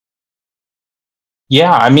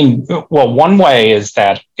Yeah, I mean, well, one way is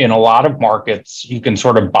that in a lot of markets, you can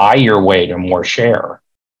sort of buy your way to more share.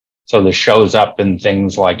 So this shows up in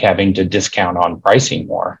things like having to discount on pricing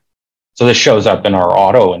more. So this shows up in our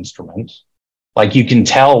auto instrument. Like you can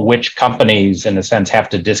tell which companies, in a sense, have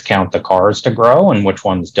to discount the cars to grow and which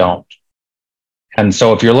ones don't. And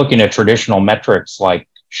so if you're looking at traditional metrics like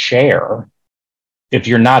share, if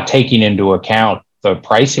you're not taking into account the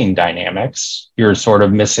pricing dynamics, you're sort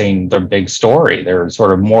of missing the big story. There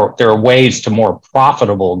are ways to more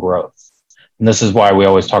profitable growth. And this is why we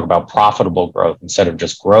always talk about profitable growth instead of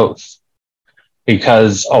just growth.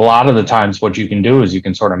 Because a lot of the times what you can do is you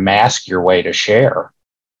can sort of mask your way to share.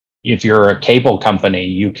 If you're a cable company,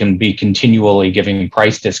 you can be continually giving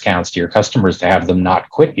price discounts to your customers to have them not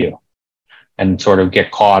quit you and sort of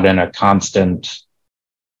get caught in a constant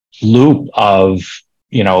loop of,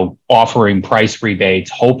 offering price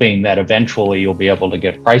rebates, hoping that eventually you'll be able to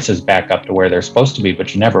get prices back up to where they're supposed to be,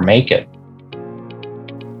 but you never make it.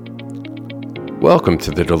 Welcome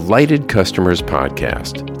to the Delighted Customers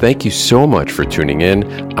Podcast. Thank you so much for tuning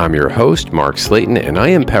in. I'm your host, Mark Slayton, and I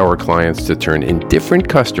empower clients to turn indifferent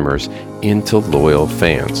customers into loyal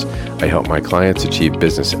fans. I help my clients achieve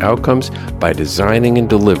business outcomes by designing and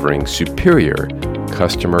delivering superior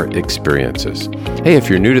customer experiences. Hey, if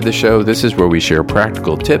you're new to the show, this is where we share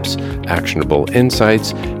practical tips, actionable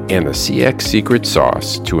insights, and the CX secret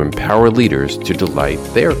sauce to empower leaders to delight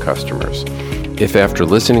their customers. If after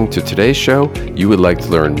listening to today's show, you would like to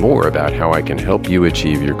learn more about how I can help you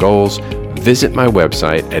achieve your goals, visit my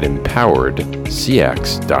website at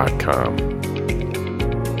empoweredcx.com.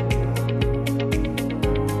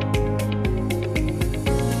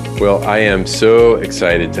 Well, I am so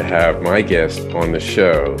excited to have my guest on the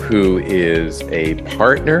show, who is a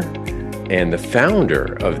partner and the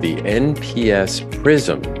founder of the NPS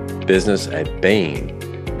Prism business at Bain.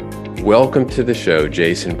 Welcome to the show,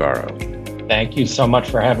 Jason Barro. Thank you so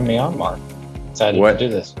much for having me on, Mark. Excited to do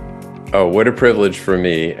this. Oh, what a privilege for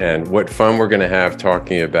me, and what fun we're going to have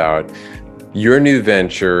talking about your new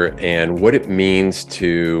venture and what it means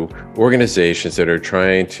to organizations that are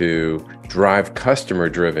trying to drive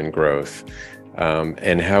customer-driven growth,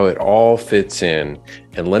 and how it all fits in.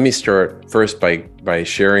 And let me start first by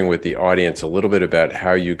sharing with the audience a little bit about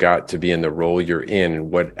how you got to be in the role you're in and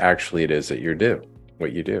what actually it is that you do.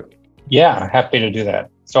 Yeah, happy to do that.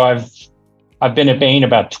 So I've been at Bain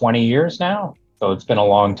about 20 years now, so it's been a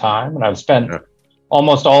long time, and I've spent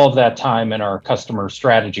almost all of that time in our customer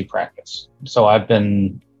strategy practice. So I've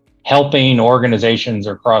been helping organizations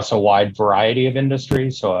across a wide variety of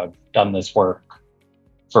industries. So I've done this work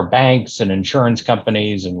for banks and insurance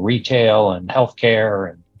companies and retail and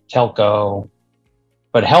healthcare and telco,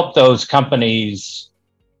 but help those companies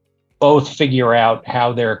both figure out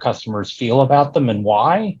how their customers feel about them and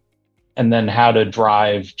why, and then how to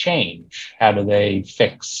drive change. How do they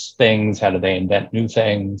fix things? How do they invent new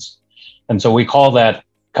things? And so we call that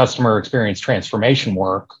customer experience transformation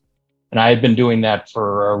work. And I had been doing that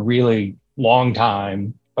for a really long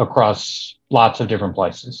time across lots of different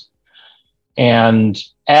places. And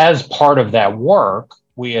as part of that work,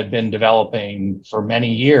 we had been developing for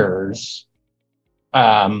many years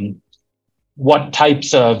what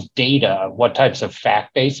types of data, what types of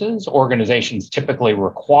fact bases organizations typically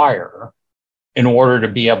require in order to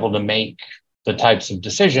be able to make the types of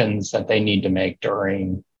decisions that they need to make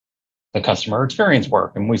during the customer experience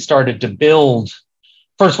work. And we started to build,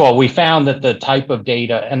 first of all, we found that the type of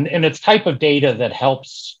data, and it's type of data that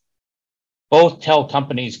helps both tell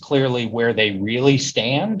companies clearly where they really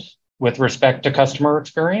stand with respect to customer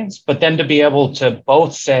experience, but then to be able to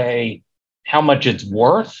both say how much it's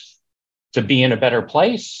worth to be in a better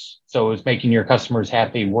place. So is making your customers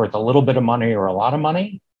happy worth a little bit of money or a lot of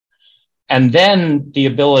money? And then the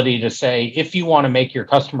ability to say, if you want to make your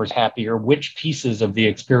customers happier, which pieces of the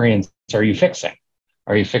experience are you fixing?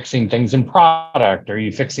 Are you fixing things in product? Are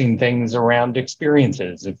you fixing things around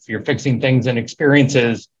experiences? If you're fixing things in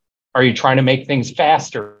experiences, are you trying to make things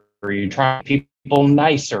faster? Are you trying to make people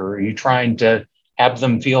nicer? Are you trying to have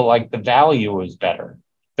them feel like the value is better?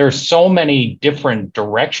 There's so many different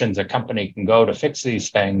directions a company can go to fix these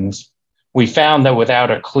things. We found that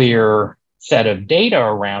without a clear set of data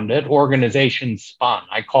around it, organizations spun.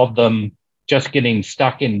 I called them just getting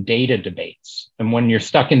stuck in data debates. And when you're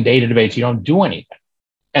stuck in data debates, you don't do anything.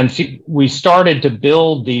 And so we started to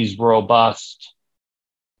build these robust,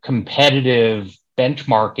 competitive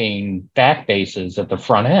benchmarking back bases at the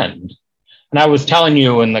front end. And I was telling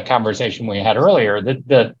you in the conversation we had earlier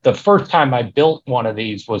that the first time I built one of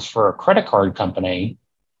these was for a credit card company.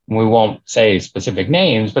 We won't say specific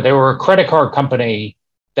names, but they were a credit card company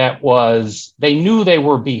that was, they knew they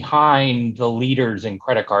were behind the leaders in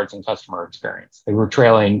credit cards and customer experience. They were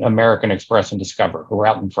trailing American Express and Discover, who were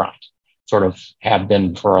out in front, sort of have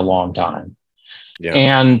been for a long time. Yeah.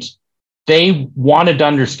 And they wanted to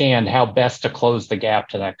understand how best to close the gap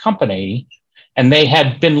to that company. And they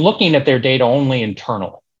had been looking at their data only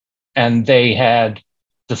internally. And they had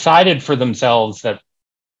decided for themselves that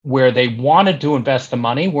where they wanted to invest the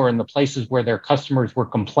money were in the places where their customers were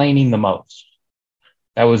complaining the most.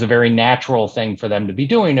 That was a very natural thing for them to be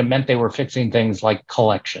doing. It meant they were fixing things like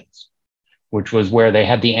collections, which was where they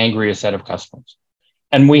had the angriest set of customers.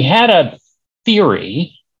 And we had a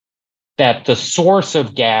theory that the source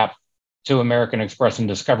of gap to American Express and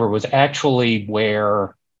Discover was actually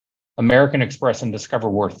where American Express and Discover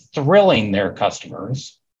were thrilling their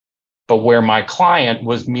customers, but where my client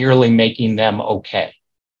was merely making them okay.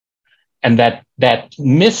 And that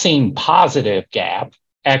missing positive gap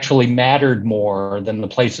actually mattered more than the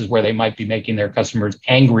places where they might be making their customers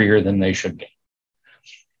angrier than they should be.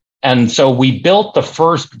 And so we built the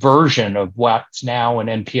first version of what's now an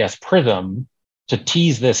NPS Prism to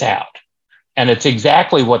tease this out. And it's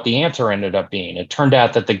exactly what the answer ended up being. It turned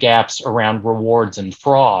out that the gaps around rewards and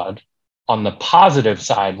fraud on the positive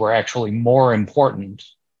side were actually more important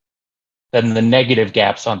than the negative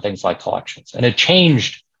gaps on things like collections. And it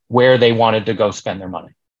changed where they wanted to go spend their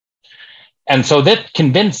money. And so that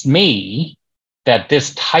convinced me that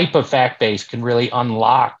this type of fact base can really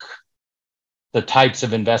unlock the types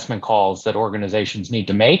of investment calls that organizations need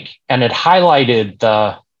to make. And it highlighted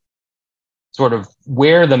the sort of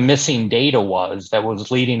where the missing data was that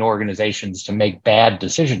was leading organizations to make bad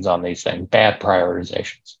decisions on these things, bad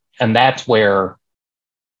prioritizations. And that's where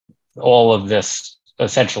all of this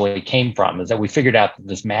essentially came from, is that we figured out that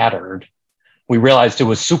this mattered. We realized it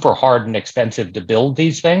was super hard and expensive to build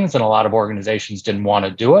these things, and a lot of organizations didn't want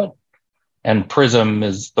to do it. And Prism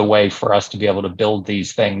is the way for us to be able to build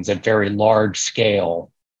these things at very large scale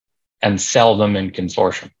and sell them in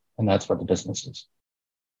consortium. And that's what the business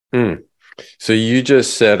is. So you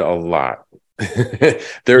just said a lot.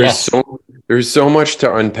 There's so much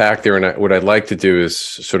to unpack there. And what I'd like to do is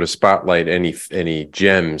sort of spotlight any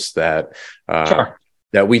gems that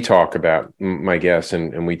that we talk about, my guests,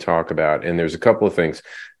 and we talk about. And there's a couple of things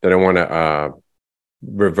that I want to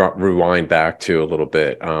rewind back to a little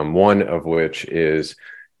bit. One of which is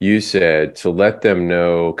you said to let them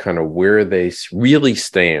know kind of where they really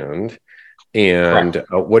stand and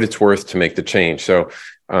what it's worth to make the change. So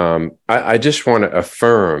I just want to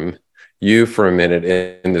affirm you for a minute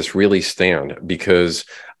in this really stand, because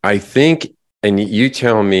I think, and you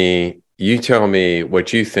tell me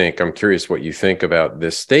what you think. I'm curious what you think about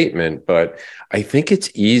this statement, but I think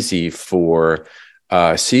it's easy for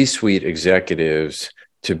C-suite executives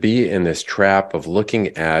to be in this trap of looking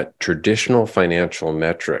at traditional financial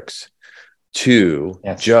metrics to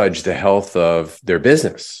judge the health of their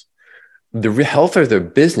business. The health of their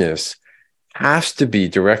business has to be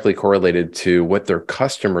directly correlated to what their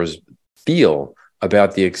customers feel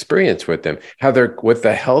about the experience with them, what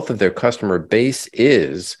the health of their customer base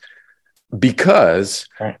is, because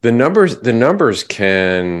the numbers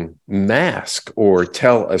can mask or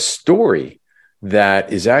tell a story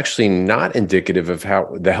that is actually not indicative of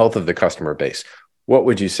how the health of the customer base. What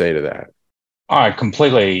would you say to that? I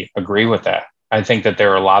completely agree with that. I think that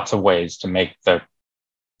there are lots of ways to make the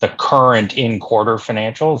current in-quarter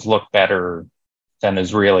financials look better than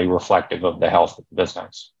is really reflective of the health of the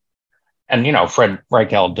business. And, Fred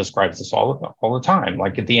Reichheld describes this all the time.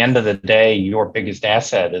 Like, at the end of the day, your biggest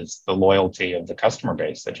asset is the loyalty of the customer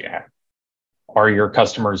base that you have. Are your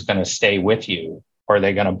customers going to stay with you? Are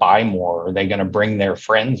they going to buy more? Are they going to bring their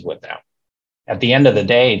friends with them? At the end of the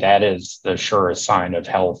day, that is the surest sign of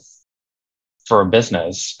health for a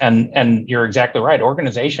business. And you're exactly right.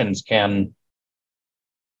 Organizations can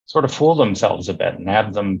sort of fool themselves a bit and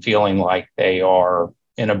have them feeling like they are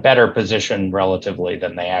in a better position relatively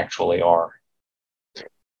than they actually are.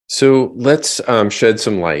 So let's shed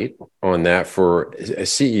some light on that for a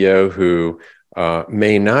CEO who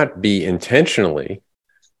may not be intentionally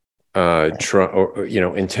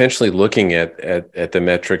intentionally looking at the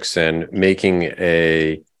metrics and making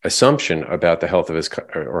a assumption about the health of his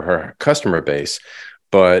or her customer base,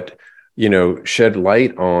 but shed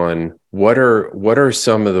light on what are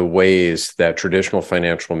some of the ways that traditional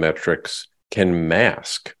financial metrics can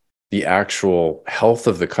mask the actual health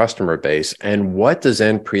of the customer base, and what does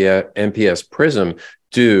NPS Prism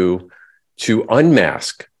do to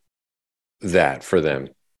unmask that for them?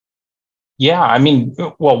 Yeah, I mean,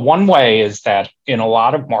 well, one way is that in a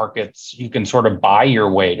lot of markets, you can sort of buy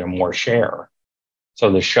your way to more share.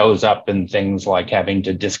 So this shows up in things like having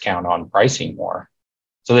to discount on pricing more.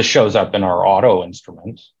 So this shows up in our auto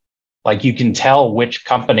instrument. Like you can tell which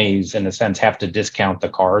companies, in a sense, have to discount the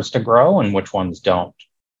cars to grow and which ones don't.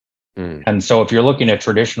 And so if you're looking at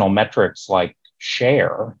traditional metrics like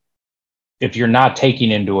share, if you're not taking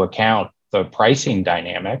into account the pricing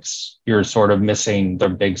dynamics, you're sort of missing the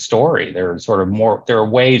big story. There are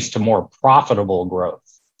ways to more profitable growth.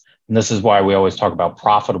 And this is why we always talk about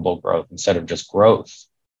profitable growth instead of just growth.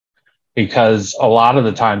 Because a lot of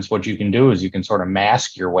the times what you can do is you can sort of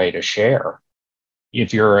mask your way to share.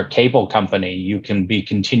 If you're a cable company, you can be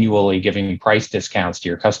continually giving price discounts to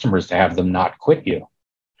your customers to have them not quit you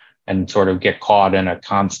and sort of get caught in a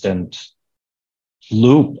constant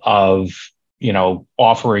loop of,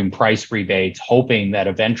 offering price rebates, hoping that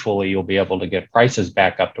eventually you'll be able to get prices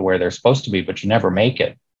back up to where they're supposed to be, but you never make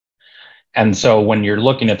it. And so when you're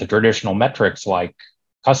looking at the traditional metrics like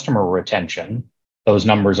customer retention, those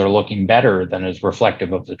numbers are looking better than is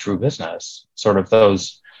reflective of the true business. Sort of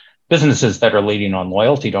those businesses that are leading on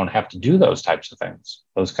loyalty don't have to do those types of things.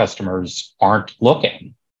 Those customers aren't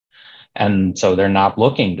looking. And so they're not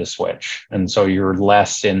looking to switch. And so you're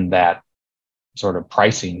less in that sort of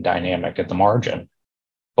pricing dynamic at the margin.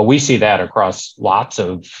 But we see that across lots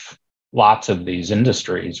of these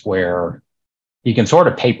industries where you can sort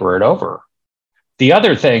of paper it over. The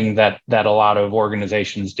other thing that a lot of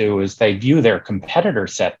organizations do is they view their competitor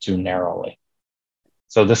set too narrowly.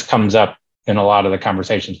 So this comes up in a lot of the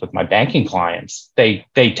conversations with my banking clients. They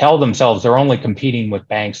tell themselves they're only competing with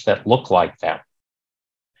banks that look like them.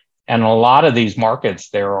 And in a lot of these markets,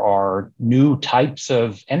 there are new types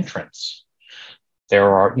of entrants.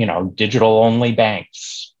 There are, digital only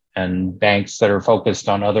banks and banks that are focused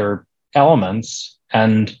on other elements.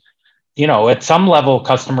 And, at some level,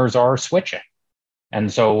 customers are switching.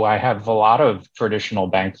 And so I have a lot of traditional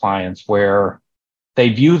bank clients where they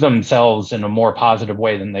view themselves in a more positive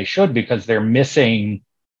way than they should because they're missing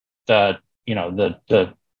the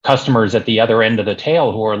customers at the other end of the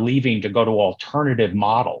tail who are leaving to go to alternative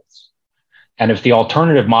models. And if the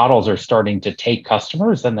alternative models are starting to take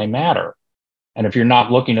customers, then they matter. And if you're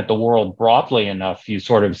not looking at the world broadly enough, you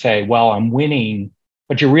sort of say, well, I'm winning,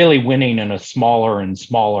 but you're really winning in a smaller and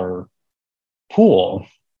smaller pool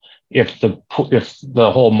if the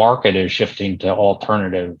whole market is shifting to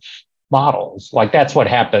alternative models. Like that's what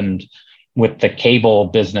happened with the cable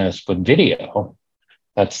business with video.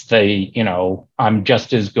 That's I'm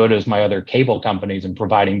just as good as my other cable companies in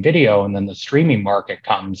providing video. And then the streaming market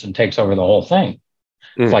comes and takes over the whole thing.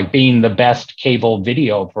 It's like being the best cable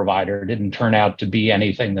video provider didn't turn out to be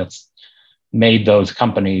anything that's made those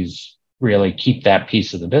companies really keep that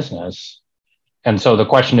piece of the business. And so the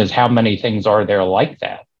question is, how many things are there like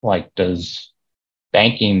that? Like, does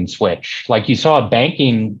banking switch? Like you saw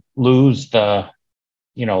banking lose the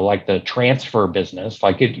transfer business.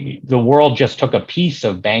 Like the world just took a piece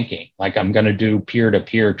of banking. Like I'm going to do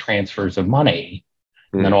peer-to-peer transfers of money.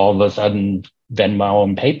 And then all of a sudden Venmo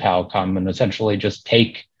and PayPal come and essentially just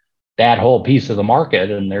take that whole piece of the market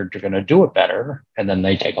and they're going to do it better. And then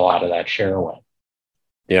they take a lot of that share away.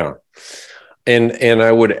 Yeah. And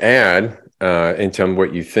I would add, in terms of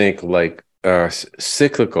what you think, like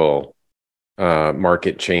cyclical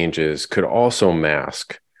market changes could also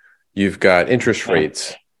mask. You've got interest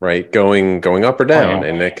rates, right, going up or down,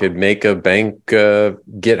 and that could make a bank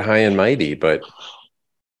get high and mighty, but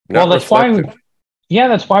not reflective.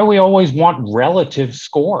 That's why we always want relative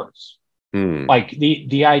scores. Like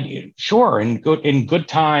the idea, sure, in good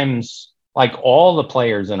times, like all the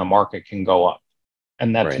players in a market can go up,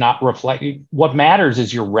 and that's not reflecting. What matters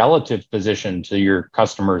is your relative position to your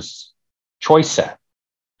customer's choice set.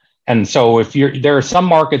 And so there are some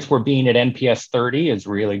markets where being at NPS 30 is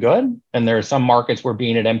really good. And there are some markets where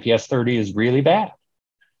being at NPS 30 is really bad.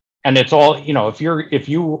 And it's all,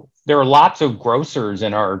 there are lots of grocers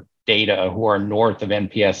in our data who are north of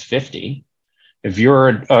NPS 50. If you're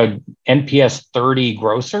a NPS 30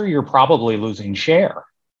 grocer, you're probably losing share.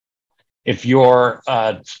 If you're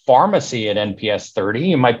a pharmacy at NPS 30,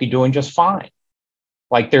 you might be doing just fine.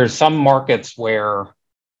 Like there's some markets where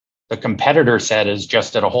the competitor set is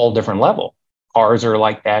just at a whole different level. Cars are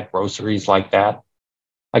like that, groceries like that.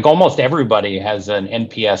 Like almost everybody has an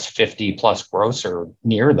NPS 50 plus grocer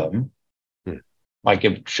near them. Like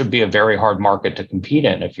it should be a very hard market to compete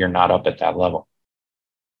in if you're not up at that level.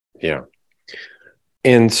 Yeah.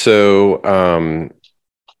 And so,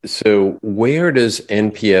 so where does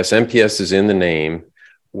NPS is in the name.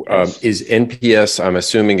 Is NPS, I'm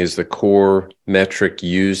assuming, is the core metric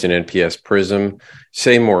used in NPS Prism?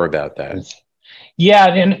 Say more about that. Yeah,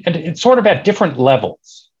 and it's sort of at different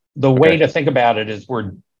levels. The way to think about it is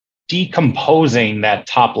we're decomposing that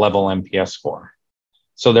top level NPS score.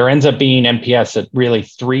 So there ends up being NPS at really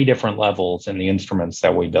three different levels in the instruments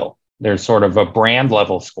that we build. There's sort of a brand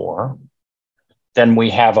level score. Then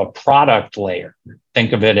we have a product layer.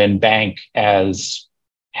 Think of it in bank as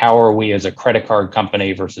how are we as a credit card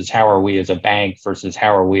company versus how are we as a bank versus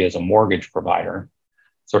how are we as a mortgage provider.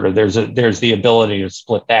 Sort of there's the ability to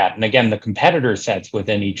split that. And again, the competitor sets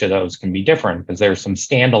within each of those can be different because there's some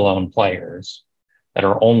standalone players that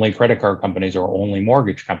are only credit card companies or only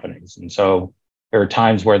mortgage companies. And so there are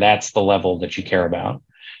times where that's the level that you care about.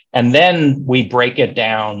 And then we break it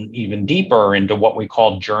down even deeper into what we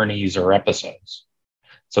call journeys or episodes.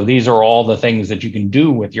 So these are all the things that you can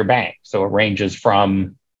do with your bank. So it ranges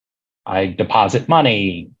from I deposit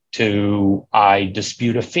money to I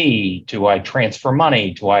dispute a fee, to I transfer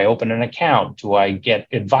money, to I open an account, to I get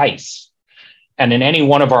advice. And in any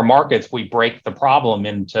one of our markets, we break the problem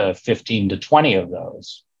into 15 to 20 of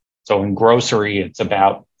those. So in grocery, it's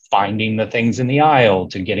about finding the things in the aisle,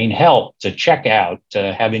 to getting help, to checkout,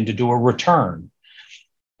 to having to do a return.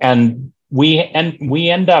 And we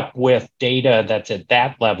end up with data that's at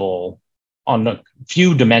that level on a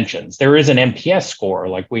few dimensions. There is an NPS score,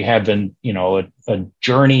 like we have a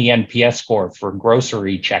journey NPS score for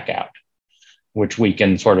grocery checkout, which we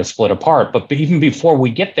can sort of split apart. But even before we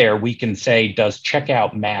get there, we can say, does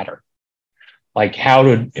checkout matter? Like how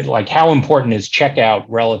important is checkout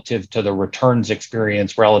relative to the returns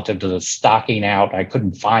experience, relative to the stocking out, I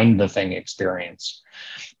couldn't find the thing experience.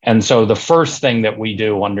 And so the first thing that we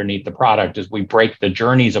do underneath the product is we break the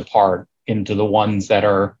journeys apart into the ones that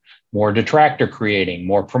are more detractor creating,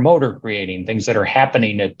 more promoter creating, things that are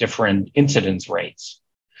happening at different incidence rates.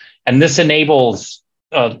 And this enables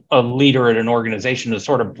a leader at an organization to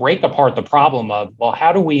sort of break apart the problem of, well,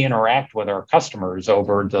 how do we interact with our customers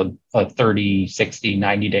over the 30, 60,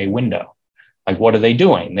 90-day window? Like, what are they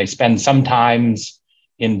doing? They spend sometimes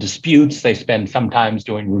in disputes. They spend sometimes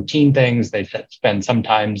doing routine things. They spend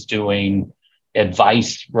sometimes doing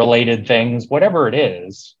advice-related things, whatever it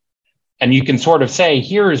is. And you can sort of say,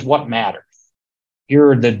 here is what matters.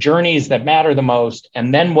 Here are the journeys that matter the most.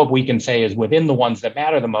 And then what we can say is within the ones that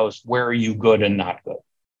matter the most, where are you good and not good?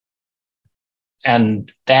 And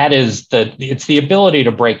that is it's the ability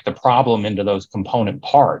to break the problem into those component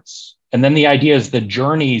parts. And then the idea is the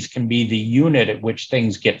journeys can be the unit at which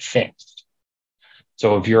things get fixed.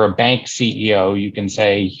 So if you're a bank CEO, you can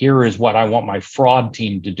say, here is what I want my fraud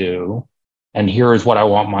team to do. And here is what I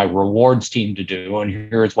want my rewards team to do. And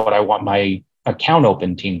here is what I want my account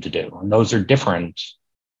open team to do. And those are different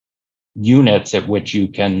units at which you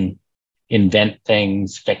can invent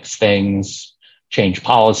things, fix things, change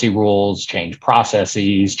policy rules, change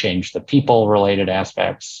processes, change the people related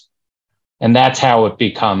aspects. And that's how it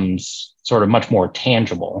becomes sort of much more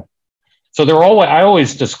tangible. So I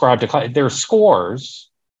always describe to clients, they're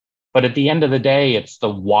scores, but at the end of the day, it's the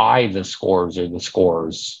why the scores are the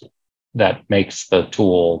scores that makes the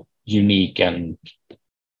tool unique and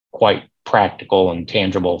quite practical and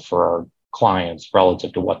tangible for our clients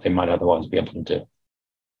relative to what they might otherwise be able to do.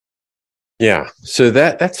 Yeah. So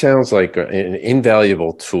that sounds like an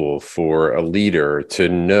invaluable tool for a leader to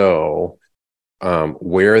know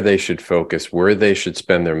where they should focus, where they should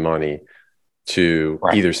spend their money to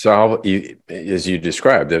either solve, as you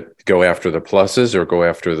described, that go after the pluses or go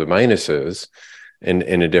after the minuses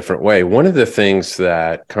in a different way. One of the things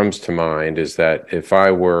that comes to mind is that if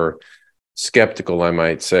I were skeptical, I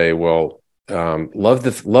might say, well, love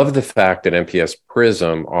the fact that NPS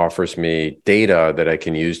Prism offers me data that I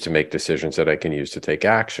can use to make decisions, that I can use to take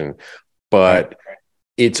action, but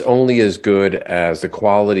it's only as good as the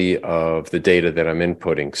quality of the data that I'm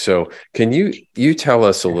inputting. So can you tell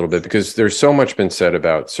us a little bit, because there's so much been said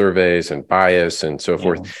about surveys and bias and so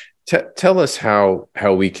forth. Tell us how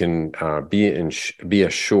we can be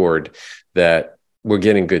assured that we're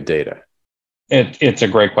getting good data. It's a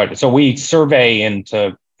great question. So we survey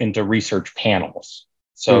into research panels.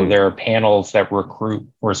 So there are panels that recruit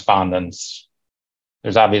respondents.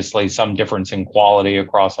 There's obviously some difference in quality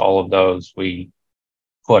across all of those. We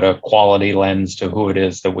put a quality lens to who it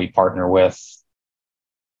is that we partner with.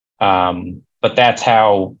 But that's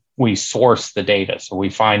how we source the data. So we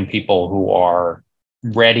find people who are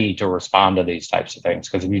ready to respond to these types of things.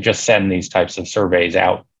 Because if you just send these types of surveys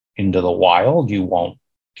out into the wild, you won't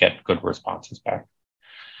get good responses back.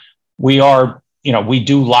 We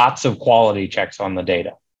do lots of quality checks on the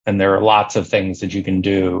data. And there are lots of things that you can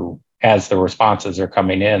do as the responses are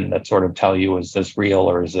coming in that sort of tell you, is this real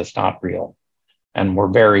or is this not real? And we're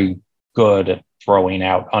very good at throwing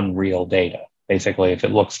out unreal data. Basically, if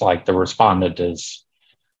it looks like the respondent is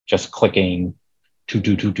just clicking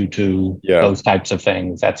 2, those types of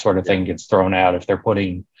things, that sort of thing gets thrown out. If they're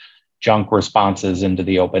putting junk responses into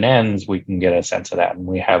the open ends, we can get a sense of that. And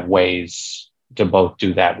we have ways to both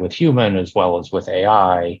do that with human as well as with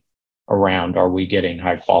AI around, are we getting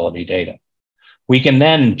high quality data? We can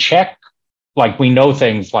then check, like we know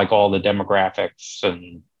things like all the demographics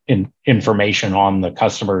and information on the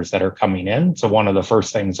customers that are coming in. So one of the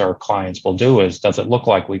first things our clients will do is, does it look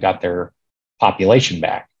like we got their population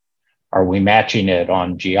back? Are we matching it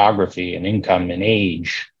on geography and income and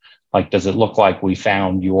age? Like, does it look like we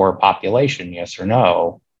found your population? Yes or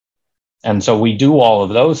no? And so we do all of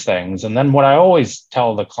those things. And then what I always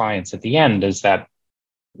tell the clients at the end is that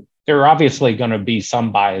there are obviously going to be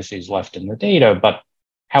some biases left in the data, but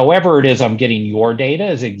however it is I'm getting your data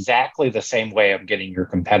is exactly the same way I'm getting your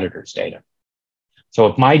competitors' data. So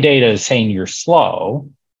if my data is saying you're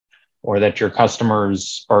slow, or that your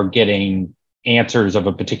customers are getting answers of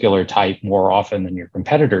a particular type more often than your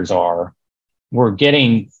competitors are, we're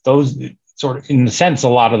getting those sort of, in a sense, a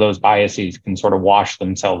lot of those biases can sort of wash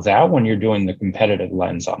themselves out when you're doing the competitive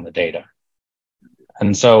lens on the data.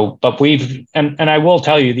 And so, but and I will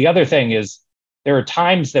tell you, the other thing is there are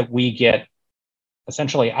times that we get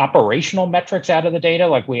essentially operational metrics out of the data.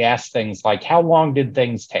 Like we ask things like, how long did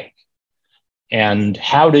things take? And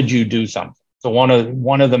how did you do something? So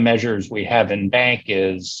one of the measures we have in bank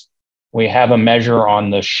is we have a measure on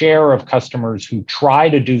the share of customers who try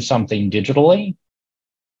to do something digitally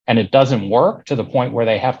and it doesn't work to the point where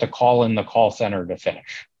they have to call in the call center to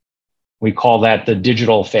finish. We call that the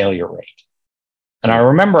digital failure rate. And I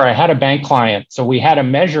remember I had a bank client, so we had a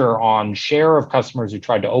measure on share of customers who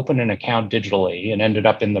tried to open an account digitally and ended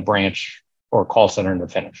up in the branch or call center to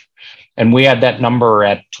finish. And we had that number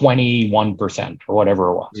at 21% or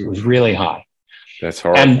whatever it was. It was really high. That's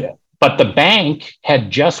horrible. But the bank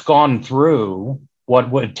had just gone through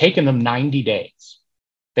what would have taken them 90 days.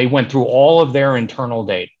 They went through all of their internal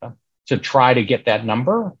data to try to get that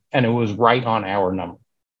number, and it was right on our number.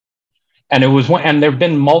 And there have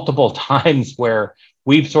been multiple times where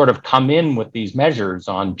we've sort of come in with these measures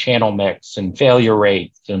on channel mix and failure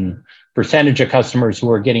rates and percentage of customers who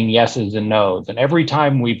are getting yeses and nos. And every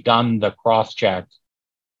time we've done the cross check,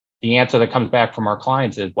 the answer that comes back from our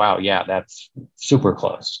clients is, wow, yeah, that's super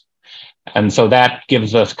close. And so that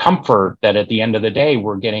gives us comfort that at the end of the day,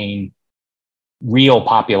 we're getting real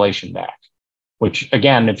population back, which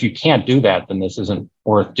again, if you can't do that, then this isn't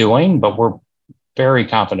worth doing, but we're very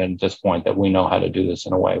confident at this point that we know how to do this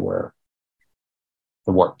in a way where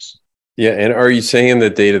it works. Yeah. And are you saying the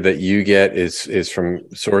data that you get is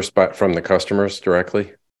sourced from the customers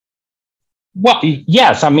directly? Well,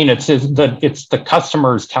 yes. I mean, it's the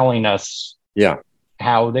customers telling us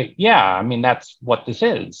how I mean, that's what this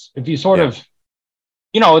is. If you sort of,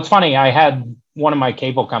 it's funny. I had one of my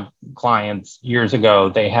cable clients years ago.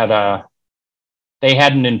 They had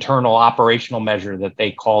an internal operational measure that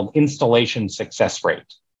they called installation success rate.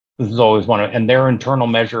 This is always and their internal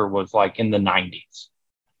measure was like in the 90s.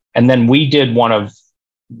 And then we did one of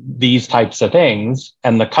these types of things,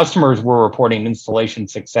 and the customers were reporting installation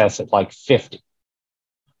success at like 50.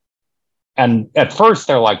 And at first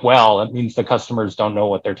they're like, well, that means the customers don't know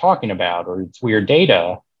what they're talking about, or it's weird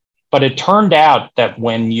data. But it turned out that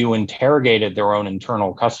when you interrogated their own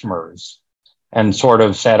internal customers and sort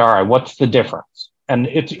of said, all right, what's the difference? And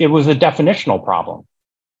it was a definitional problem.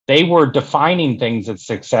 They were defining things as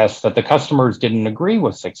success that the customers didn't agree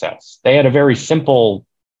with success. They had a very simple,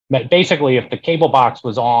 basically, if the cable box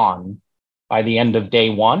was on by the end of day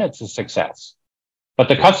one, it's a success. But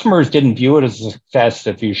the customers didn't view it as a success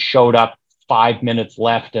if you showed up 5 minutes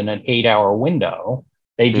left in an 8-hour window.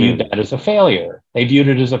 They viewed that as a failure. They viewed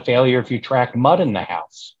it as a failure if you tracked mud in the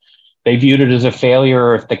house. They viewed it as a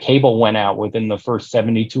failure if the cable went out within the first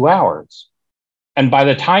 72 hours. And by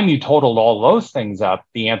the time you totaled all those things up,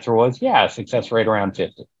 the answer was, success rate around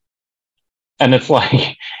 50. And it's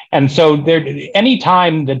like, and so there,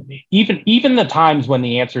 anytime that even the times when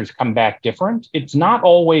the answers come back different, it's not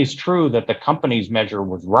always true that the company's measure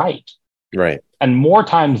was right. Right. And more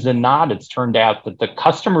times than not, it's turned out that the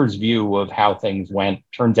customer's view of how things went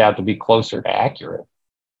turns out to be closer to accurate.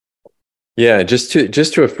 Yeah, just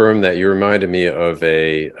to affirm that, you reminded me of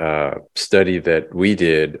a study that we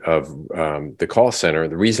did of the call center,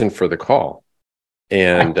 the reason for the call.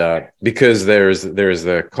 And because there's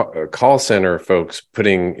the call center folks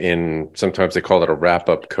putting in, sometimes they call it a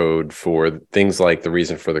wrap-up code for things like the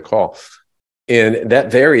reason for the call. And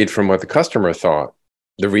that varied from what the customer thought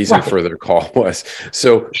the reason for their call was.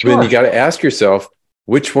 So then you got to ask yourself,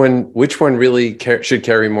 which one really should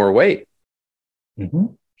carry more weight? Mm-hmm.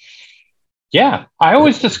 Yeah, I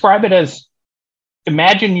always describe it as,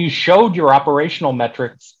 imagine you showed your operational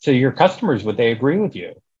metrics to your customers. Would they agree with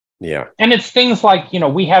you? Yeah. And it's things like,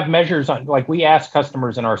 we have measures on, like we ask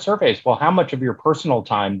customers in our surveys, well, how much of your personal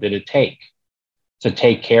time did it take to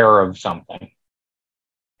take care of something?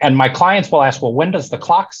 And my clients will ask, well, when does the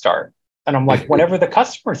clock start? And I'm like, whenever the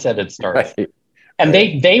customer said it starts. Right. And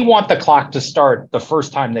Right. they want the clock to start the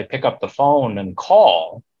first time they pick up the phone and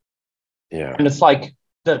call. Yeah. And it's like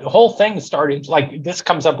the whole thing started, like this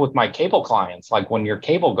comes up with my cable clients, like when your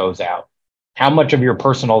cable goes out, how much of your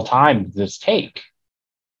personal time does this take?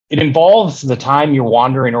 It involves the time you're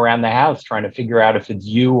wandering around the house trying to figure out if it's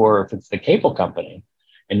you or if it's the cable company.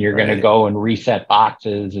 And you're going to Right. go and reset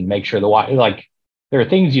boxes and make sure like there are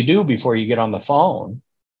things you do before you get on the phone.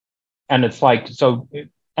 And it's like, so,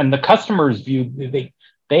 and the customers view,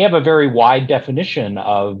 they have a very wide definition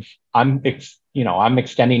of I'm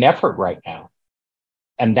extending effort right now.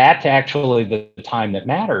 And that's actually the time that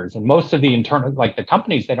matters. And most of the internal, like the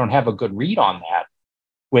companies, they don't have a good read on that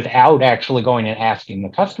without actually going and asking the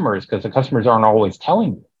customers, because the customers aren't always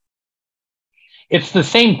telling you. It's the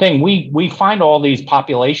same thing. We find all these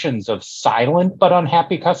populations of silent but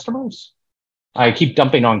unhappy customers. I keep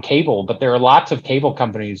dumping on cable, but there are lots of cable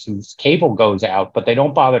companies whose cable goes out, but they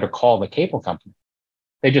don't bother to call the cable company.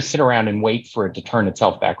 They just sit around and wait for it to turn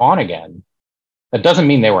itself back on again. That doesn't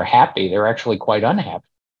mean they were happy. They're actually quite unhappy.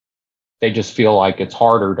 They just feel like it's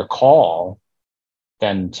harder to call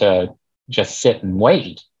than to just sit and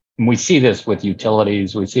wait. And we see this with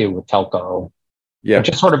utilities. We see it with telco. Yeah. They're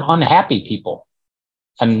just sort of unhappy people.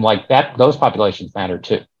 And like that, those populations matter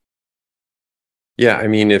too. Yeah, I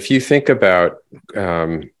mean, if you think about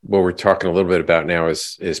what we're talking a little bit about now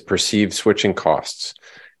is perceived switching costs,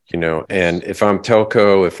 and if I'm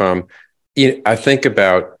telco, I think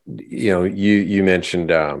about, you mentioned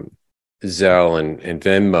Zelle and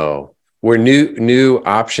Venmo, where new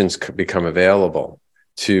options could become available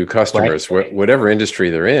to customers, Right. whatever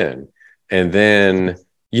industry they're in, and then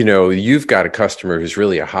you've got a customer who's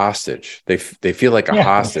really a hostage. They feel like a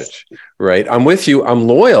hostage, right? I'm with you. I'm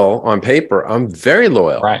loyal on paper. I'm very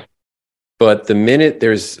loyal. Right. But the minute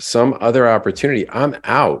there's some other opportunity, I'm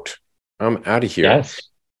out. I'm out of here. Yes.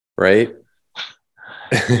 Right.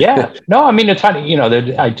 Yeah. No, I mean, it's funny,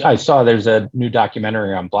 I saw there's a new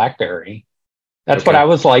documentary on BlackBerry. That's what I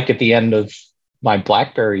was like at the end of my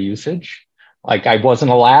BlackBerry usage. Like I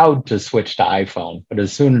wasn't allowed to switch to iPhone, but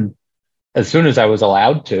as soon as I was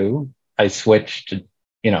allowed to, I switched to,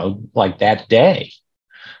 like that day.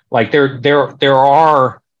 Like there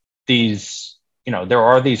are these, there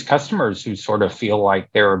are these customers who sort of feel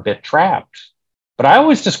like they're a bit trapped. But I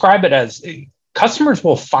always describe it as customers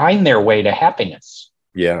will find their way to happiness.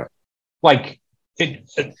 Yeah. Like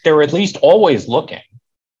they're at least always looking.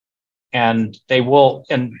 And they will,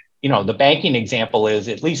 and the banking example is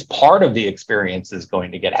at least part of the experience is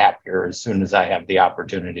going to get happier as soon as I have the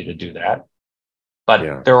opportunity to do that.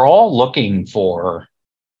 But they're all looking for,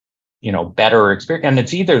 better experience. And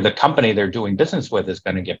it's either the company they're doing business with is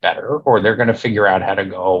going to get better, or they're going to figure out how to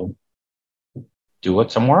go do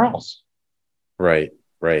it somewhere else. Right.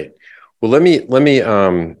 Right. Well, let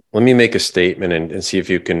me make a statement and see if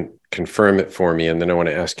you can confirm it for me. And then I want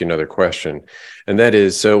to ask you another question. And that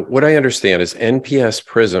is, so what I understand is NPS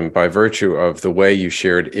Prism, by virtue of the way you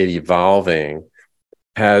shared it evolving,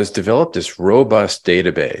 has developed this robust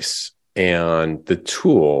database and the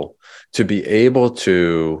tool to be able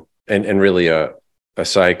to, and really a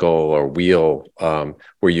cycle or wheel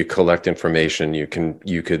where you collect information, you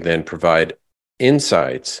could then provide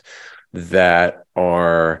insights that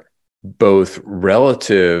are both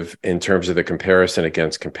relative in terms of the comparison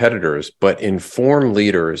against competitors, but inform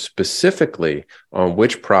leaders specifically on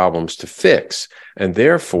which problems to fix, and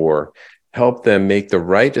therefore help them make the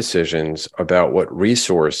right decisions about what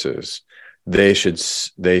resources they should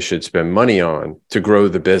spend money on to grow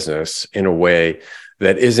the business in a way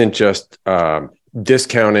that isn't just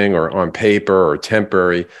discounting or on paper or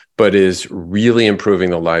temporary, but is really improving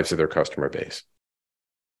the lives of their customer base.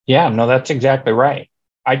 Yeah, no, that's exactly right.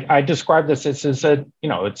 I describe this as it's a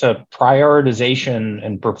prioritization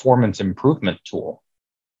and performance improvement tool.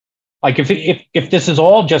 Like if this is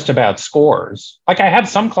all just about scores, like I have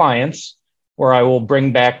some clients where I will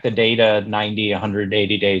bring back the data 90,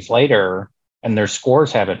 180 days later and their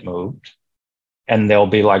scores haven't moved. And they'll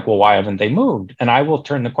be like, well, why haven't they moved? And I will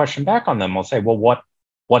turn the question back on them. I'll say, well,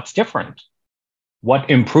 what's different? What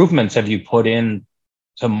improvements have you put in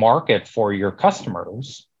to market for your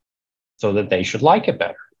customers so that they should like it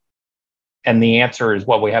better? And the answer is,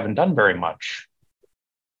 well, we haven't done very much.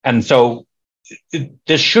 And so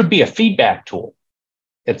this should be a feedback tool.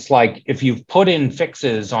 It's like if you've put in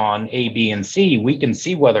fixes on A, B, and C, we can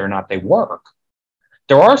see whether or not they work.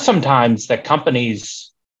 There are some times that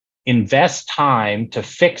companies invest time to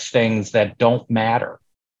fix things that don't matter,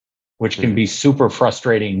 which can be super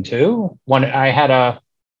frustrating too. When I had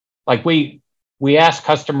we asked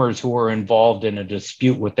customers who were involved in a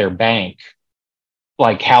dispute with their bank,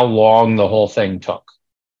 like how long the whole thing took.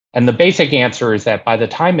 And the basic answer is that by the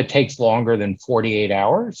time it takes longer than 48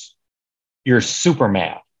 hours, you're super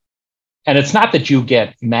mad. And it's not that you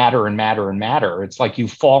get madder and madder and madder. It's like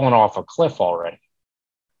you've fallen off a cliff already.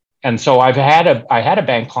 And so I had a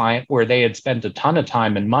bank client where they had spent a ton of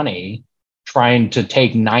time and money trying to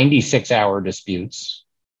take 96-hour disputes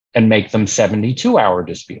and make them 72-hour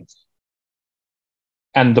disputes.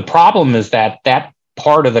 And the problem is that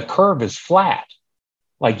part of the curve is flat.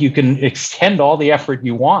 Like you can extend all the effort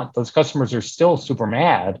you want. Those customers are still super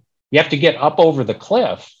mad. You have to get up over the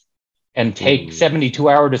cliff and take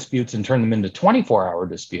 72-hour disputes and turn them into 24-hour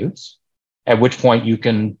disputes, at which point you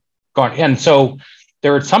can go on. And so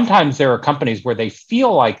sometimes there are companies where they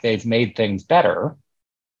feel like they've made things better,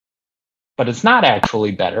 but it's not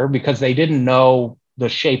actually better because they didn't know the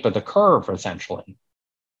shape of the curve, essentially.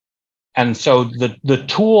 And so the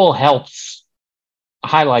tool helps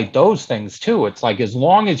highlight those things too. It's like, as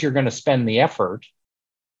long as you're going to spend the effort,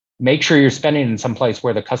 make sure you're spending in some place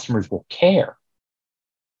where the customers will care.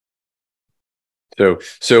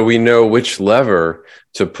 So we know which lever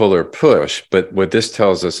to pull or push, but what this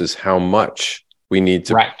tells us is how much we need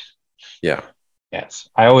to. Right. Yeah. Yes.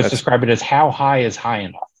 I always describe it as how high is high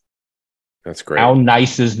enough. That's great. How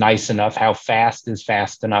nice is nice enough? How fast is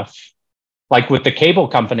fast enough? Like with the cable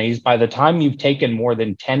companies, by the time you've taken more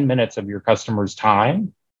than 10 minutes of your customer's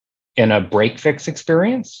time in a break fix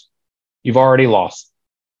experience, you've already lost.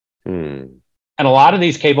 And a lot of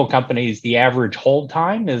these cable companies, the average hold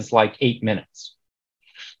time is like 8 minutes.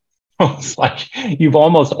 It's like you've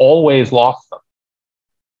almost always lost them,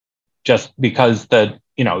 just because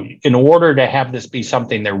in order to have this be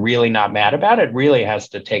something they're really not mad about, it really has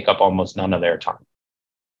to take up almost none of their time.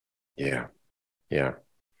 Yeah. Yeah.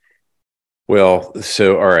 Well,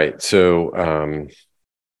 so, all right. So,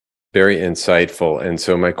 very insightful. And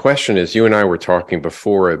so my question is, you and I were talking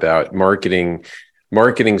before about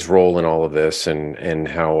marketing's role in all of this, and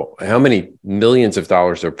how many millions of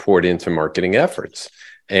dollars are poured into marketing efforts.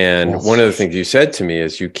 And Yes. One of the things you said to me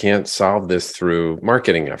is you can't solve this through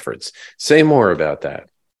marketing efforts. Say more about that.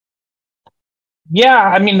 Yeah.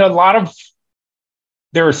 I mean,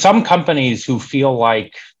 there are some companies who feel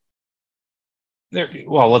like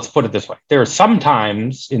let's put it this way. There are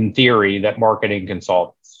sometimes, in theory, that marketing can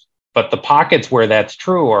solve this, but the pockets where that's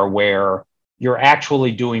true are where you're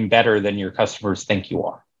actually doing better than your customers think you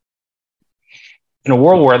are. In a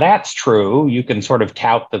world where that's true, you can sort of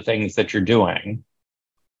tout the things that you're doing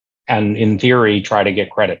and, in theory, try to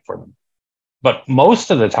get credit for them. But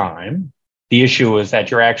most of the time, the issue is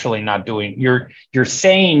that you're actually not doing, you're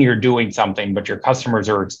saying you're doing something, but your customers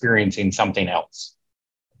are experiencing something else.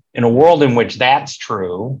 In a world in which that's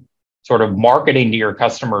true, sort of marketing to your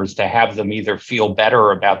customers to have them either feel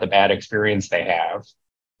better about the bad experience they have,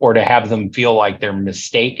 or to have them feel like they're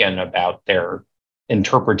mistaken about their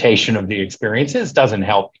interpretation of the experiences, doesn't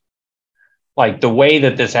help. Like, the way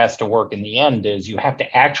that this has to work in the end is you have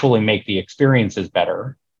to actually make the experiences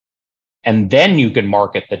better, and then you can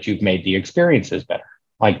market that you've made the experiences better.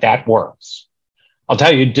 Like, that works. I'll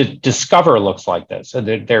tell you, Discover looks like this. So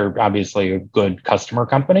they're obviously a good customer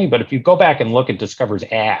company, but if you go back and look at Discover's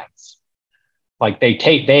ads, like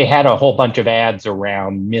they had a whole bunch of ads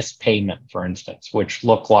around missed payment, for instance, which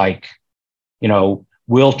look like,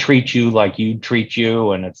 we'll treat you like you treat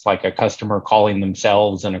you. And it's like a customer calling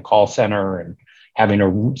themselves in a call center and having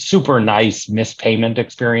a super nice missed payment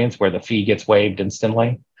experience where the fee gets waived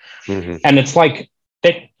instantly. Mm-hmm. And it's like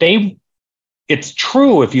it's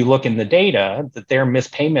true, if you look in the data, that their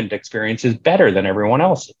missed payment experience is better than everyone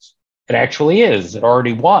else's. It actually is. It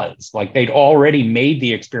already was. Like, they'd already made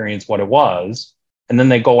the experience what it was, and then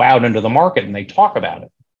they go out into the market and they talk about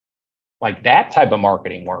it. Like, that type of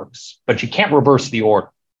marketing works, but you can't reverse the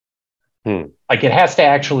order. Like, it has to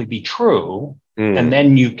actually be true, and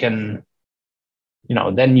then you can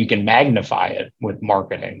magnify it with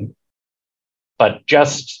marketing. But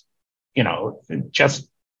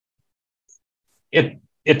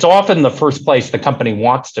it's often the first place the company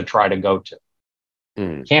wants to try to go to.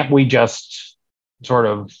 Can't we just sort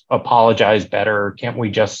of apologize better? Can't we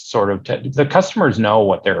just sort of, the customers know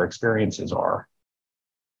what their experiences are,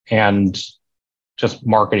 and just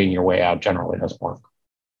marketing your way out generally doesn't work.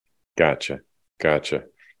 Gotcha.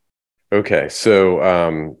 Okay.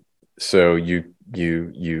 So you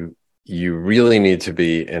really need to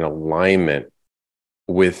be in alignment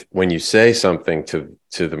with, when you say something to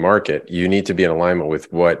the market, you need to be in alignment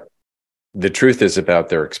with what the truth is about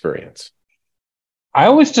their experience. I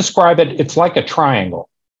always describe it's like a triangle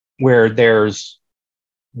where there's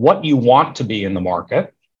what you want to be in the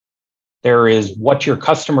market, there is what your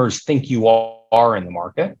customers think you are in the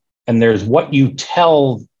market, and there's what you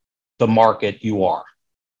tell the market you are.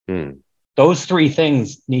 Those three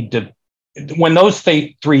things when those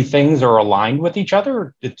three things are aligned with each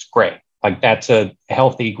other, it's great. Like that's a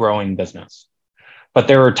healthy, growing business. But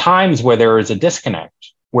there are times where there is a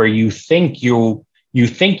disconnect where you think you're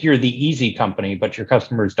the easy company, but your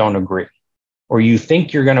customers don't agree. Or you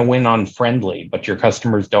think you're going to win on friendly, but your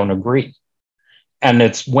customers don't agree. And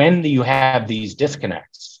it's when you have these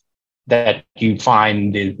disconnects that you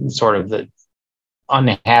find the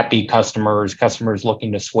unhappy customers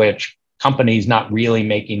looking to switch, companies not really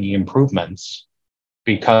making the improvements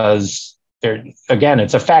because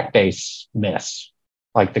it's a fact-based miss.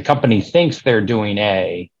 Like the company thinks they're doing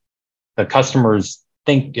A, the customers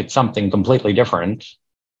think it's something completely different,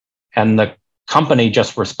 and the company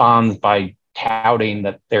just responds by touting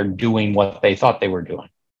that they're doing what they thought they were doing.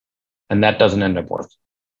 And that doesn't end up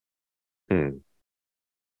working.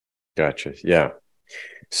 Gotcha. Yeah.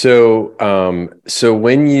 So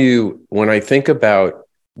when I think about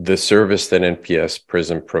the service that NPS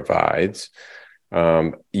Prism provides,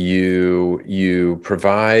 you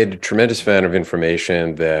provide a tremendous amount of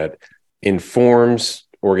information that informs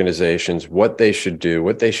organizations what they should do,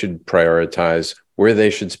 what they should prioritize, where they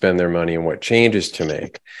should spend their money, and what changes to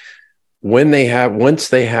make. Once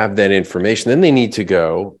they have that information, then they need to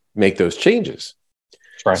go make those changes.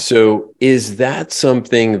 Right. So is that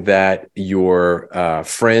something that your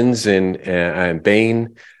friends and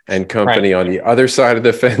Bain and company on the other side of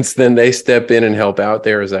the fence, then they step in and help out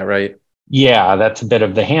there? Is that right? Yeah, that's a bit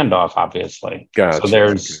of the handoff, obviously. Gotcha. So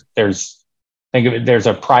think of it, there's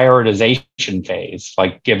a prioritization phase,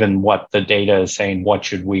 like given what the data is saying, what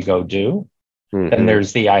should we go do? Then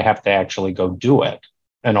there's I have to actually go do it.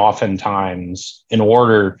 And oftentimes, in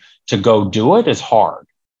order to go do it is hard.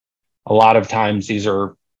 A lot of times these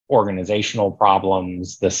are organizational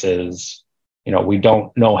problems. This is, we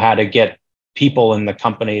don't know how to get people in the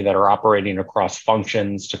company that are operating across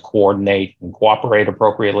functions to coordinate and cooperate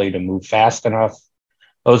appropriately to move fast enough.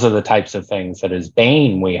 Those are the types of things that as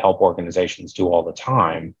Bain, we help organizations do all the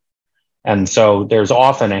time. And so there's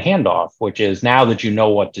often a handoff, which is now that you know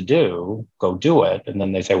what to do, go do it. And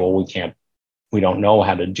then they say, well, we don't know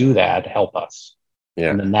how to do that. Help us.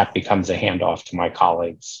 Yeah. And then that becomes a handoff to my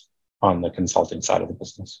colleagues on the consulting side of the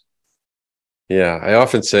business. Yeah. I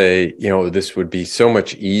often say, this would be so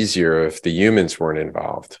much easier if the humans weren't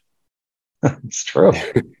involved. It's true.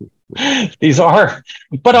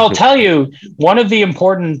 But I'll tell you, one of the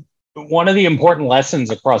important lessons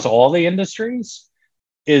across all the industries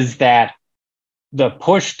is that the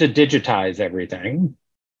push to digitize everything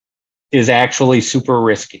is actually super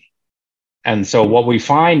risky. And so what we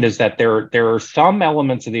find is that there are some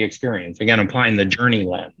elements of the experience, again, applying the journey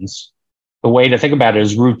lens. The way to think about it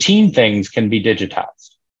is routine things can be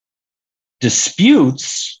digitized.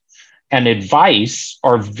 Disputes and advice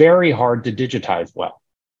are very hard to digitize well.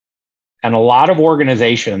 And a lot of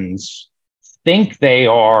organizations think they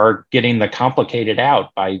are getting the complicated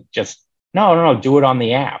out by just, no, do it on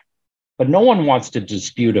the app. But no one wants to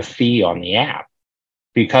dispute a fee on the app.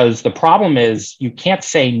 Because the problem is you can't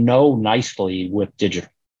say no nicely with digital.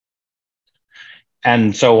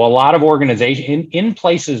 And so a lot of organizations in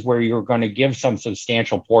places where you're going to give some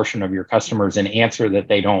substantial portion of your customers an answer that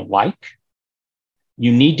they don't like,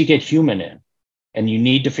 you need to get human in and you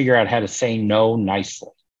need to figure out how to say no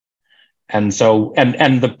nicely. And so,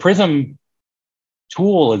 and the Prism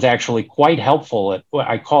tool is actually quite helpful at what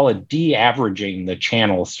I call it de-averaging the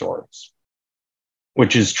channel stories,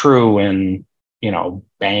 which is true in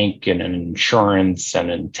bank and in insurance and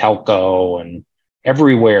in telco and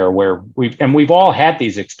everywhere where we've all had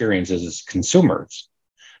these experiences as consumers.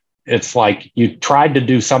 It's like you tried to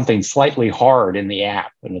do something slightly hard in the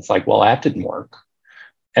app and it's like, well, that didn't work.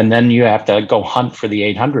 And then you have to go hunt for the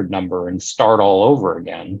 800 number and start all over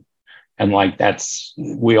again. And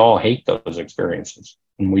we all hate those experiences.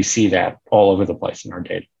 And we see that all over the place in our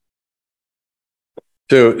data.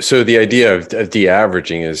 So the idea of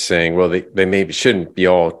de-averaging is saying, well, they maybe shouldn't be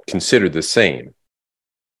all considered the same.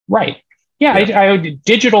 Right. Yeah.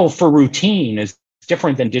 Digital for routine is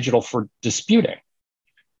different than digital for disputing.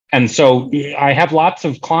 And so I have lots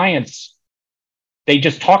of clients, they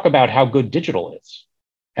just talk about how good digital is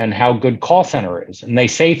and how good call center is. And they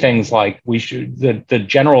say things like, the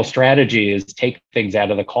general strategy is take things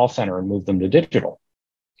out of the call center and move them to digital,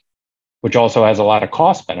 which also has a lot of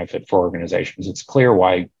cost benefit for organizations. It's clear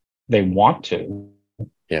why they want to.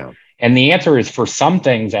 Yeah. And the answer is for some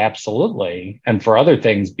things, absolutely. And for other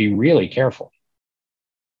things, be really careful.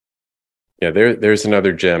 Yeah, there's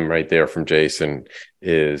another gem right there from Jason,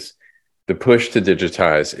 is the push to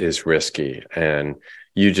digitize is risky. And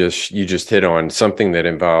you just hit on something that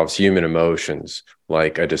involves human emotions,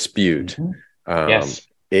 like a dispute. Yes.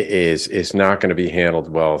 It is not going to be handled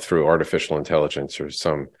well through artificial intelligence or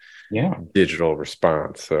some digital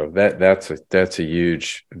response. So that's a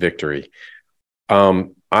huge victory.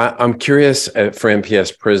 I'm curious for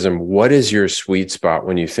NPS Prism, what is your sweet spot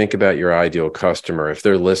when you think about your ideal customer? If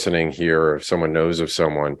they're listening here, or if someone knows of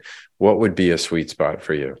someone, what would be a sweet spot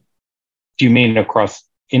for you? Do you mean across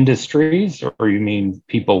industries, or you mean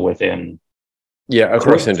people within? Yeah,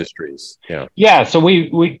 across industries. Yeah. Yeah. So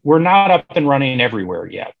we're not up and running everywhere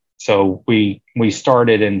yet. So we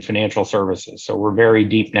started in financial services. So we're very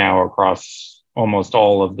deep now across almost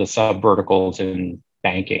all of the sub verticals in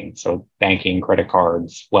banking. So banking, credit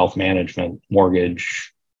cards, wealth management,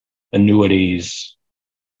 mortgage, annuities.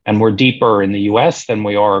 And we're deeper in the US than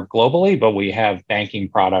we are globally, but we have banking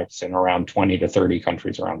products in around 20 to 30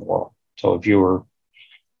 countries around the world. So if you're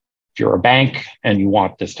a bank and you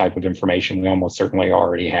want this type of information, we almost certainly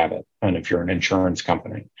already have it. And if you're an insurance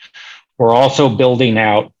company, we're also building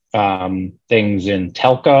out things in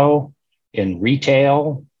telco, in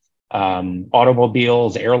retail,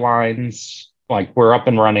 automobiles, airlines. Like we're up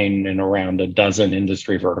and running in around a dozen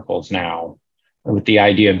industry verticals now, with the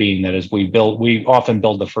idea being that as we often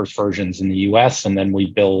build the first versions in the US, and then we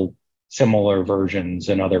build similar versions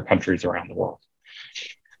in other countries around the world.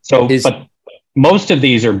 So, but most of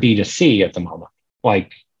these are B2C at the moment.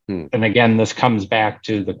 And again, this comes back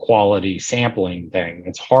to the quality sampling thing.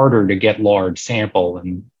 It's harder to get large sample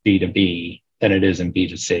in B2B than it is in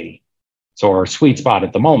B2C. So our sweet spot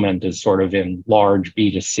at the moment is sort of in large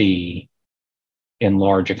B2C in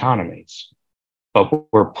large economies,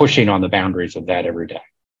 but we're pushing on the boundaries of that every day.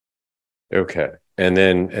 Okay. And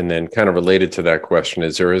then kind of related to that question,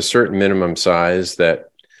 is there a certain minimum size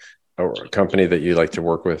that, or a company that you like to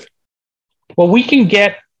work with? Well, we can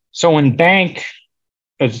get, so in bank,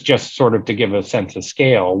 it's just sort of to give a sense of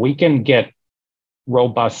scale, we can get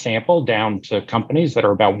robust sample down to companies that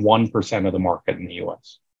are about 1% of the market in the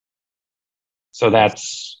US. So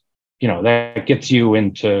that's, that gets you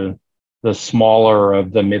into the smaller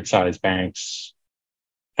of the mid-sized banks.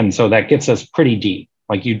 And so that gets us pretty deep.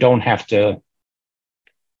 Like you don't have to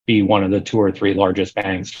be one of the 2 or 3 largest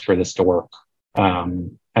banks for this to work.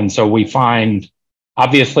 And so we find,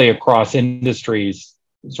 obviously across industries,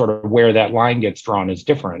 sort of where that line gets drawn is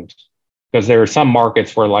different, because there are some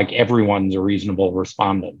markets where like everyone's a reasonable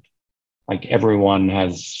respondent. Like everyone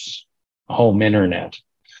has home internet,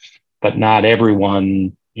 but not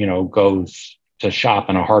everyone, goes to shop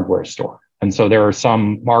in a hardware store. And so there are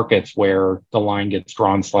some markets where the line gets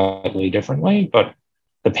drawn slightly differently, but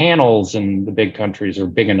the panels in the big countries are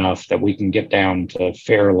big enough that we can get down to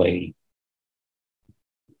fairly,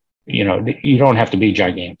 you don't have to be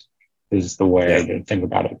gigantic is the way I think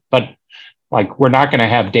about it. But like, we're not going to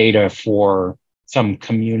have data for some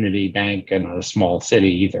community bank in a small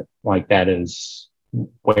city either. Like that is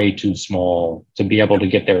way too small to be able to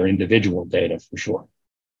get their individual data for sure.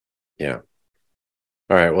 Yeah.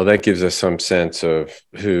 All right. Well, that gives us some sense of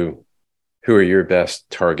who are your best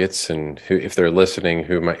targets, and who, if they're listening,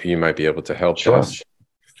 you might be able to help us.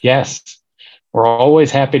 Yes. We're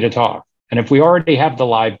always happy to talk. And if we already have the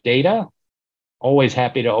live data, always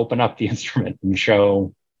happy to open up the instrument and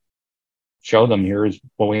show them, here's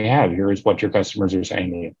what we have. Here's what your customers are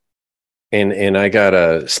saying to you. And I got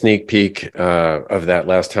a sneak peek of that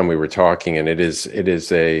last time we were talking, and it is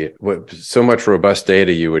so much robust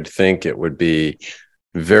data. You would think it would be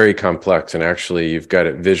very complex, and actually you've got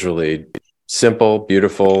it visually simple,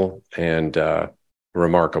 beautiful, and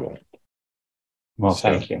remarkable. Well,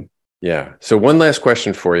 thank you. Yeah. So one last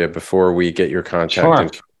question for you before we get your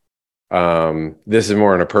contact. Sure. This is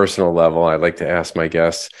more on a personal level. I'd like to ask my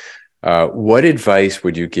guests, what advice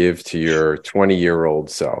would you give to your 20-year-old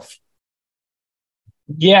self?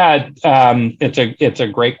 Yeah, it's a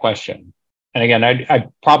great question. And again, I'd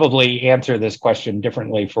probably answer this question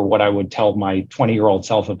differently for what I would tell my 20-year-old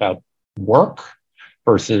self about work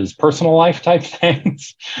versus personal life type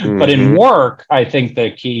things. Mm-hmm. But in work, I think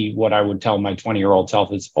the key, what I would tell my 20-year-old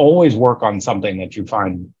self is always work on something that you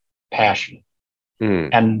find passionate.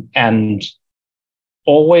 And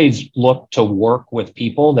always look to work with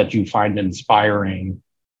people that you find inspiring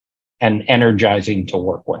and energizing to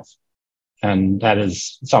work with. And that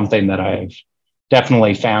is something that I've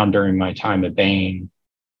definitely found during my time at Bain,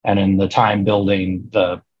 and in the time building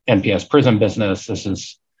the NPS Prism business. This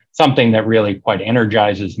is something that really quite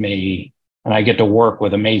energizes me and I get to work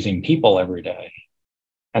with amazing people every day.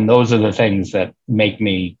 And those are the things that make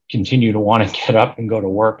me continue to want to get up and go to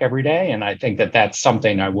work every day. And I think that that's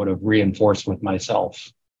something I would have reinforced with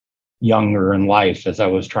myself younger in life as I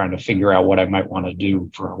was trying to figure out what I might want to do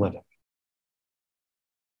for a living.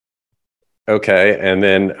 Okay. And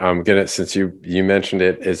then I'm going to, since you mentioned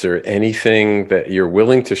it, is there anything that you're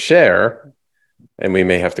willing to share, and we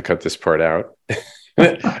may have to cut this part out,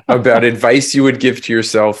 about advice you would give to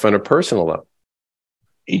yourself on a personal level?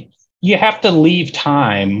 You have to leave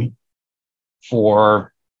time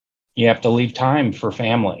for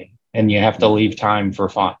family, and you have to leave time for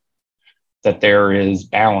fun, that there is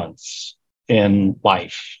balance in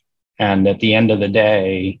life. And at the end of the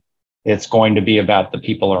day, it's going to be about the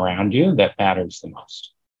people around you that matters the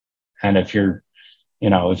most. And if you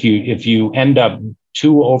end up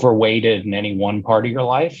too overweighted in any one part of your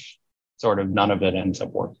life, sort of none of it ends up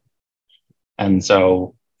working. And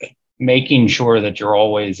so making sure that you're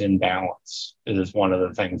always in balance is one of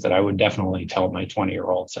the things that I would definitely tell my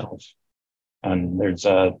 20-year-old self. And there's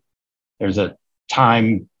a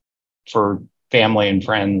time for family and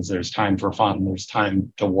friends, there's time for fun, there's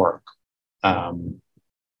time to work.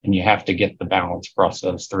 And you have to get the balance across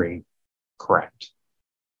those three correct.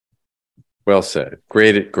 Well said.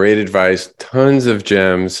 Great advice. Tons of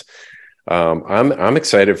gems. I'm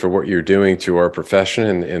excited for what you're doing to our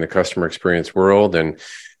profession in the customer experience world, and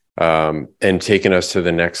taking us to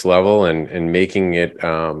the next level and making it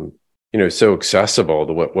so accessible.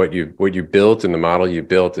 To what you built and the model you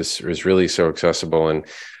built is really so accessible. And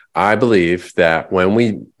I believe that when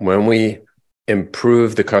we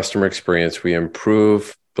improve the customer experience, we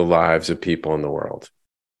improve the lives of people in the world.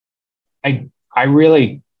 I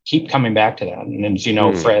really keep coming back to that. And as you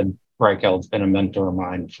know, Fred Reicheld's been a mentor of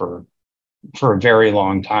mine for a very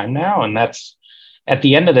long time now. And that's, at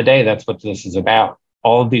the end of the day, that's what this is about.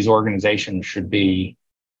 All of these organizations should be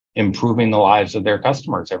improving the lives of their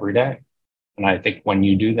customers every day. And I think when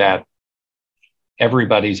you do that,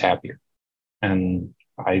 everybody's happier. And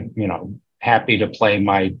happy to play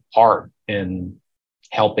my part in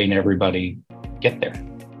helping everybody get there.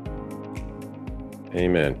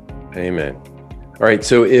 Amen. All right.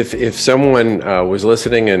 So if someone was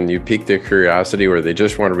listening and you piqued their curiosity, or they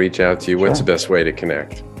just want to reach out to you, what's the best way to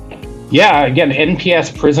connect? Yeah, again,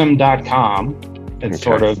 npsprism.com. It's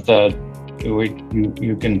sort of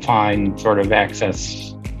you can find sort of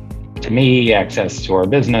access to me, access to our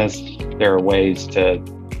business. There are ways to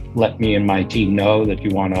let me and my team know that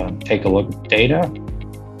you want to take a look at data.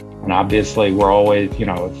 And obviously we're always,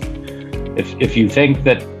 if you think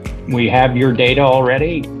that we have your data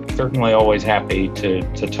already, certainly always happy to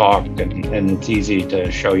talk, and it's easy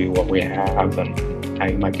to show you what we have and how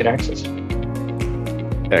you might get access.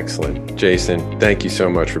 Excellent. Jason, thank you so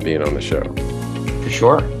much for being on the show. For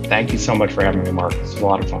sure. Thank you so much for having me, Mark. It's a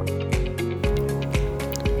lot of fun.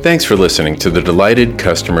 Thanks for listening to the Delighted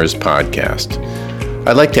Customers Podcast.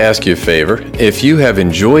 I'd like to ask you a favor. If you have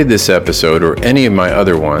enjoyed this episode or any of my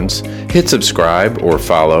other ones, hit subscribe or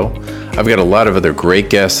follow. I've got a lot of other great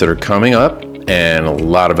guests that are coming up and a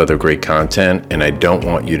lot of other great content, and I don't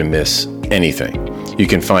want you to miss anything. You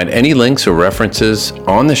can find any links or references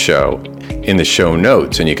on the show in the show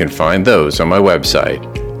notes, and you can find those on my website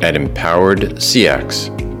at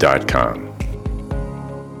empoweredcx.com.